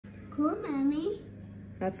cool, Mommy.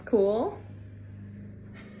 That's cool.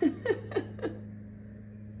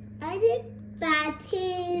 I did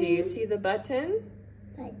button. Do you see the button?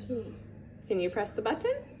 Button. Can you press the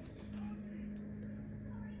button?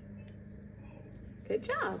 Good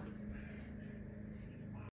job.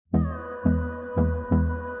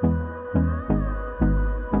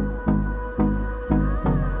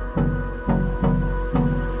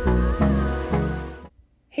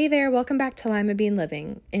 Hey there, welcome back to Limabean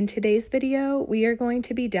Living. In today's video, we are going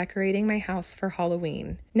to be decorating my house for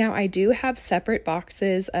Halloween. Now, I do have separate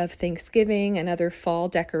boxes of Thanksgiving and other fall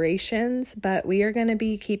decorations, but we are going to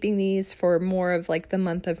be keeping these for more of like the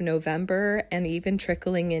month of November and even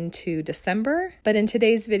trickling into December. But in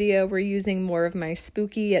today's video, we're using more of my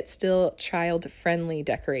spooky yet still child-friendly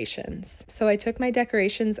decorations. So I took my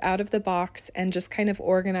decorations out of the box and just kind of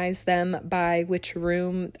organized them by which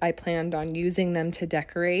room I planned on using them to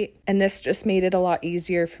decorate. And this just made it a lot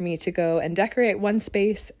easier for me to go and decorate one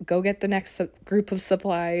space, go get the next group of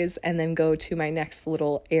supplies, and then go to my next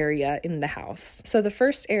little area in the house. So the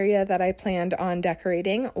first area that I planned on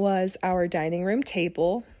decorating was our dining room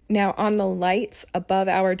table. Now on the lights above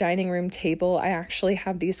our dining room table, I actually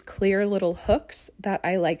have these clear little hooks that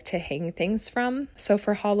I like to hang things from. So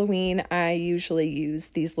for Halloween, I usually use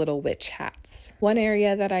these little witch hats. One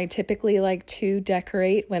area that I typically like to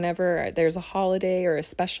decorate whenever there's a holiday or a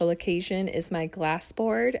special occasion is my glass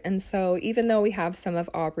board. And so even though we have some of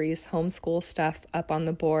Aubrey's homeschool stuff up on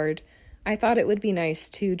the board, I thought it would be nice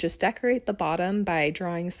to just decorate the bottom by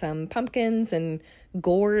drawing some pumpkins and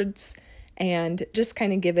gourds and just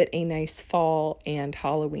kind of give it a nice fall and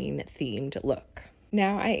Halloween themed look.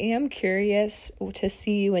 Now, I am curious to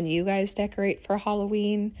see when you guys decorate for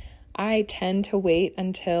Halloween. I tend to wait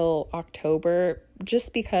until October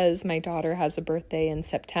just because my daughter has a birthday in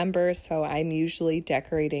September, so I'm usually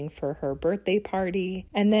decorating for her birthday party.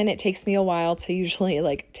 And then it takes me a while to usually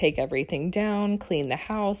take everything down, clean the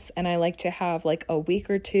house, and I like to have a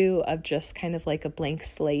week or two of just kind of like a blank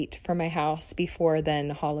slate for my house before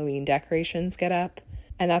then Halloween decorations get up.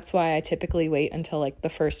 And that's why I typically wait until the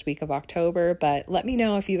first week of October. But let me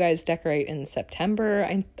know if you guys decorate in September.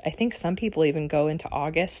 I think some people even go into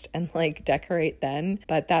August and decorate then,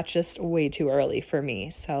 but that's just way too early for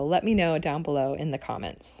me. So let me know down below in the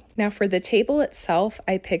comments. Now for the table itself,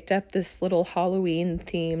 I picked up this little Halloween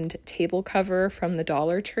themed table cover from the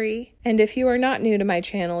Dollar Tree. And if you are not new to my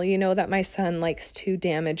channel, you know that my son likes to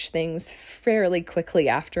damage things fairly quickly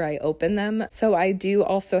after I open them. So I do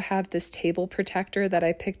also have this table protector that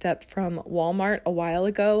I picked up from Walmart a while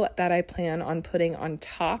ago that I plan on putting on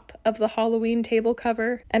top of the Halloween table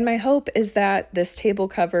cover. And my hope is that this table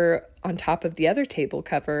cover on top of the other table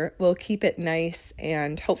cover will keep it nice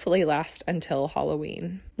and hopefully last until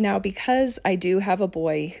Halloween. Now, because I do have a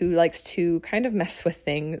boy who likes to kind of mess with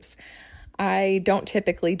things, I don't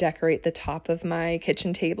typically decorate the top of my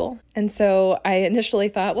kitchen table. And so I initially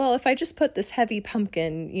thought, well, if I just put this heavy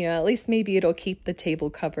pumpkin, at least maybe it'll keep the table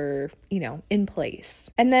cover, in place.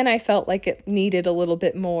 And then I felt like it needed a little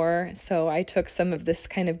bit more. So I took some of this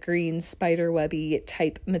kind of green spiderwebby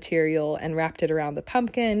type material and wrapped it around the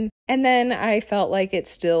pumpkin. And then I felt like it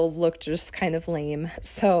still looked just kind of lame.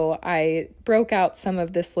 So I broke out some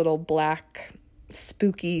of this little black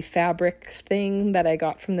spooky fabric thing that I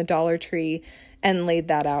got from the Dollar Tree and laid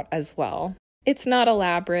that out as well. It's not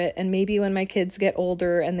elaborate, and maybe when my kids get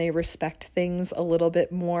older and they respect things a little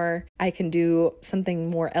bit more, I can do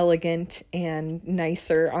something more elegant and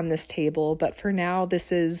nicer on this table. But for now,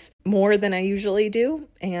 this is more than I usually do,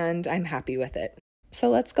 and I'm happy with it. So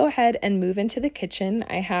let's go ahead and move into the kitchen.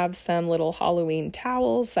 I have some little Halloween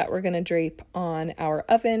towels that we're going to drape on our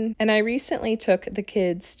oven. And I recently took the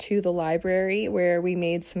kids to the library where we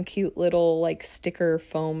made some cute little sticker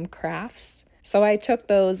foam crafts. So I took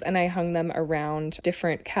those and I hung them around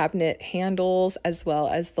different cabinet handles as well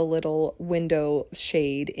as the little window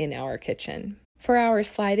shade in our kitchen. For our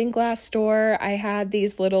sliding glass door, I had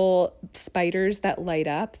these little spiders that light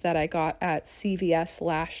up that I got at CVS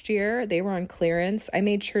last year. They were on clearance. I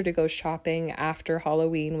made sure to go shopping after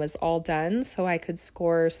Halloween was all done so I could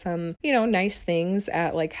score some, nice things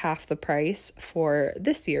at half the price for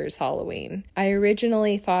this year's Halloween. I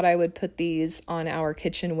originally thought I would put these on our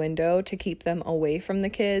kitchen window to keep them away from the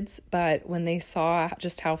kids, but when they saw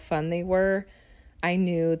just how fun they were, I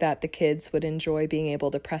knew that the kids would enjoy being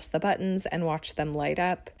able to press the buttons and watch them light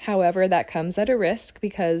up. However, that comes at a risk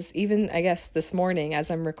because even, I guess, this morning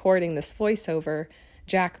as I'm recording this voiceover,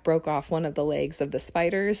 Jack broke off one of the legs of the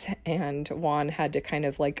spiders, and Juan had to kind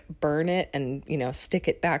of like burn it and, you know, stick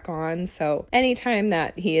it back on. So anytime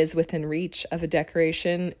that he is within reach of a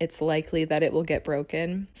decoration, it's likely that it will get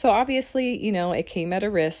broken. So obviously, you know, it came at a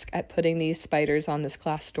risk at putting these spiders on this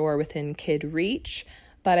glass door within kid reach.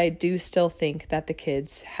 But I do still think that the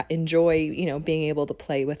kids enjoy, you know, being able to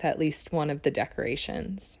play with at least one of the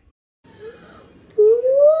decorations.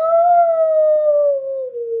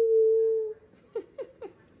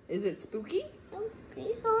 Is it spooky?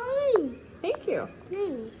 Okay, fine. Thank you.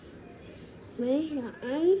 Where's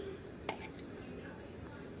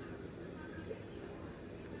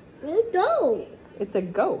it go? It's a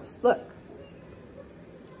ghost. Look.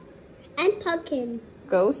 And pumpkin.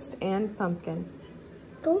 Ghost and pumpkin.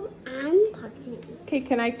 Go and pumpkin. Okay,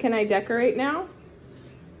 can I decorate now?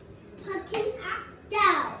 Pumpkin up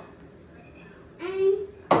down. And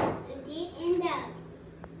the in down.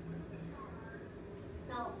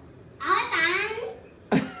 No. All done.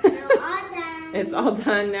 No, all done. It's all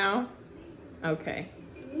done now? Okay.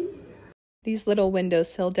 These little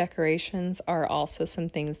windowsill decorations are also some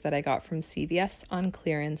things that I got from CVS on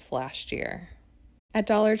clearance last year. At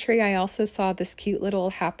Dollar Tree, I also saw this cute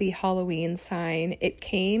little Happy Halloween sign. It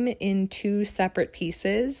came in 2 separate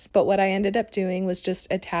pieces, but what I ended up doing was just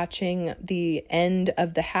attaching the end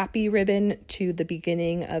of the Happy ribbon to the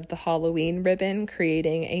beginning of the Halloween ribbon,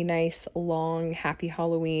 creating a nice long Happy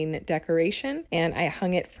Halloween decoration, and I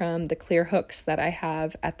hung it from the clear hooks that I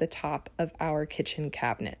have at the top of our kitchen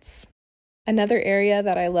cabinets. Another area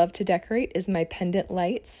that I love to decorate is my pendant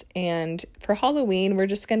lights, and for Halloween we're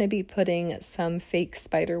just going to be putting some fake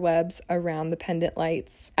spider webs around the pendant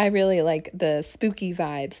lights. I really like the spooky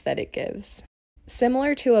vibes that it gives.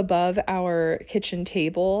 Similar to above our kitchen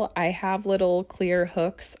table, I have little clear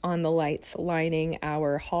hooks on the lights lining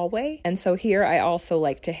our hallway. And so here I also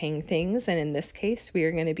like to hang things. And in this case, we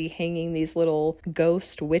are going to be hanging these little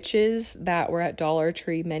ghost witches that were at Dollar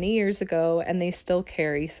Tree many years ago, and they still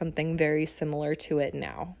carry something very similar to it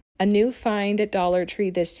now. A new find at Dollar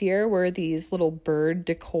Tree this year were these little bird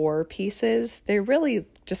decor pieces. They really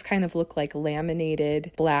just kind of look like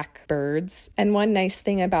laminated black birds. And one nice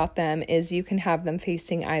thing about them is you can have them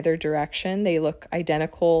facing either direction. They look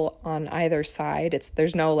identical on either side.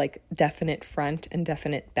 There's no like definite front and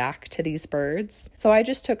definite back to these birds. So I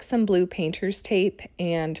just took some blue painter's tape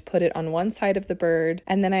and put it on one side of the bird,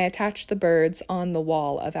 and then I attached the birds on the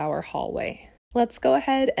wall of our hallway. Let's go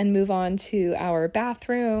ahead and move on to our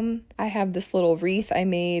bathroom. I have this little wreath I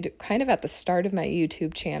made kind of at the start of my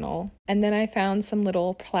YouTube channel. And then I found some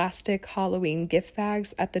little plastic Halloween gift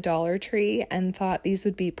bags at the Dollar Tree and thought these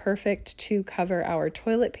would be perfect to cover our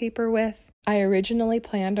toilet paper with. I originally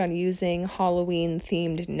planned on using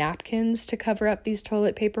Halloween-themed napkins to cover up these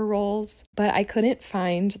toilet paper rolls, but I couldn't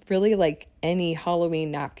find really like any Halloween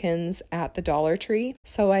napkins at the Dollar Tree,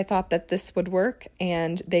 so I thought that this would work,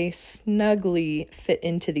 and they snugly fit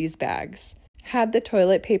into these bags. Had the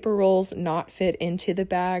toilet paper rolls not fit into the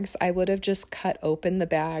bags, I would have just cut open the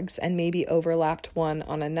bags and maybe overlapped one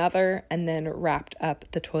on another and then wrapped up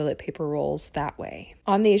the toilet paper rolls that way.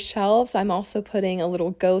 On these shelves, I'm also putting a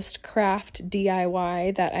little ghost craft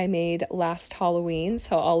DIY that I made last Halloween,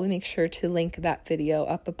 so I'll make sure to link that video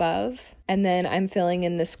up above. And then I'm filling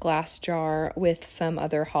in this glass jar with some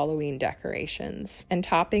other Halloween decorations and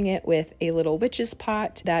topping it with a little witch's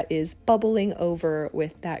pot that is bubbling over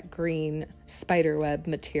with that green spiderweb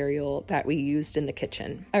material that we used in the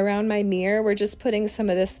kitchen. Around my mirror, we're just putting some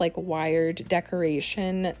of this like wired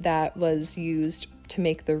decoration that was used to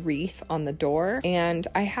make the wreath on the door, and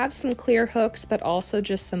I have some clear hooks but also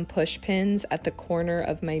just some push pins at the corner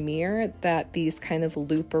of my mirror that these kind of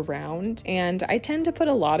loop around, and I tend to put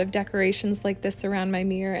a lot of decorations like this around my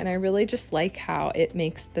mirror, and I really just like how it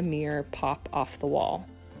makes the mirror pop off the wall.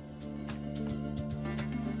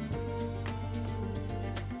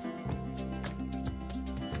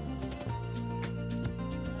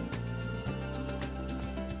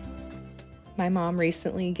 My mom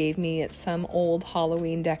recently gave me some old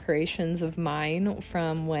Halloween decorations of mine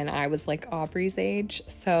from when I was like Aubrey's age,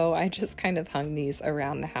 so I just kind of hung these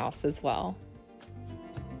around the house as well.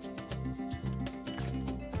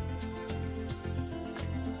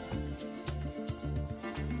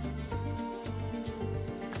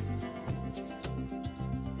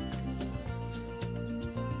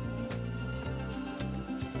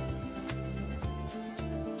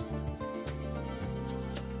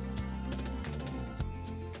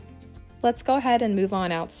 Let's go ahead and move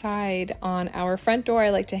on outside. On our front door,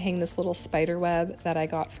 I like to hang this little spider web that I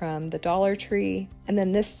got from the Dollar Tree. And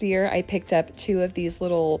then this year, I picked up 2 of these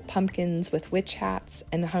little pumpkins with witch hats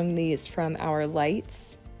and hung these from our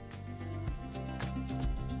lights.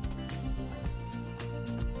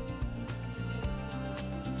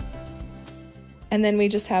 And then we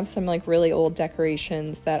just have some like really old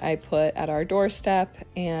decorations that I put at our doorstep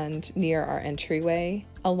and near our entryway,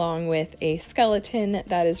 along with a skeleton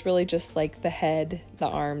that is really just like the head, the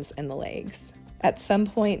arms, and the legs. At some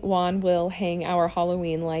point, Juan will hang our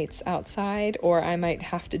Halloween lights outside, or I might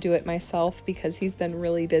have to do it myself because he's been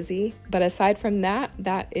really busy. But aside from that,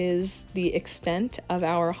 that is the extent of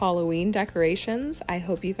our Halloween decorations. I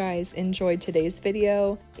hope you guys enjoyed today's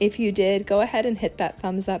video. If you did, go ahead and hit that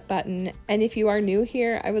thumbs up button. And if you are new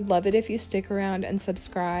here, I would love it if you stick around and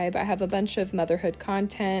subscribe. I have a bunch of motherhood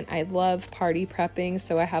content. I love party prepping,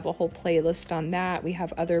 so I have a whole playlist on that. We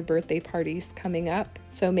have other birthday parties coming up,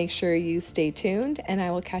 so make sure you stay tuned. And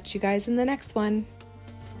I will catch you guys in the next one.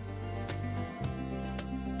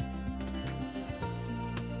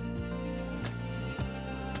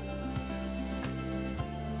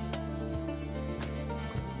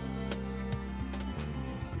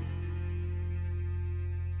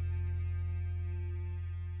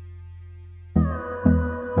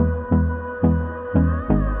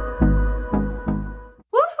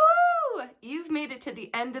 Woohoo! You've made it to the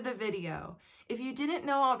end of the video. If you didn't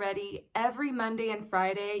know already, every Monday and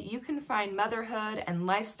Friday, you can find motherhood and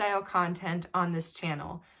lifestyle content on this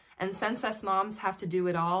channel. And since us moms have to do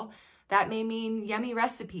it all, that may mean yummy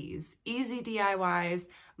recipes, easy DIYs,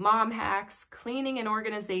 mom hacks, cleaning and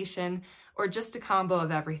organization, or just a combo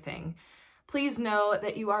of everything. Please know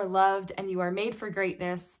that you are loved and you are made for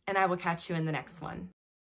greatness, and I will catch you in the next one.